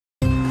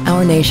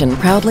Our nation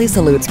proudly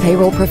salutes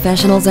payroll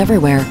professionals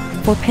everywhere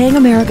for paying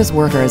America's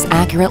workers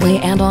accurately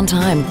and on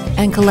time,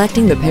 and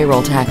collecting the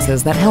payroll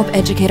taxes that help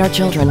educate our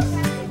children,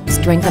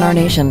 strengthen our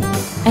nation,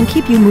 and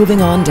keep you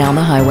moving on down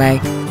the highway.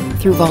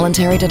 Through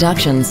voluntary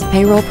deductions,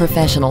 payroll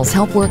professionals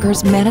help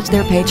workers manage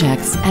their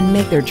paychecks and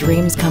make their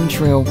dreams come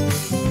true.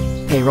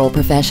 Payroll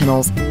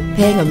professionals,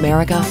 paying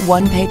America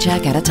one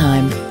paycheck at a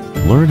time.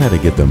 Learn how to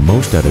get the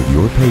most out of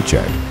your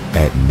paycheck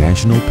at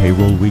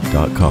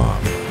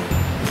nationalpayrollweek.com.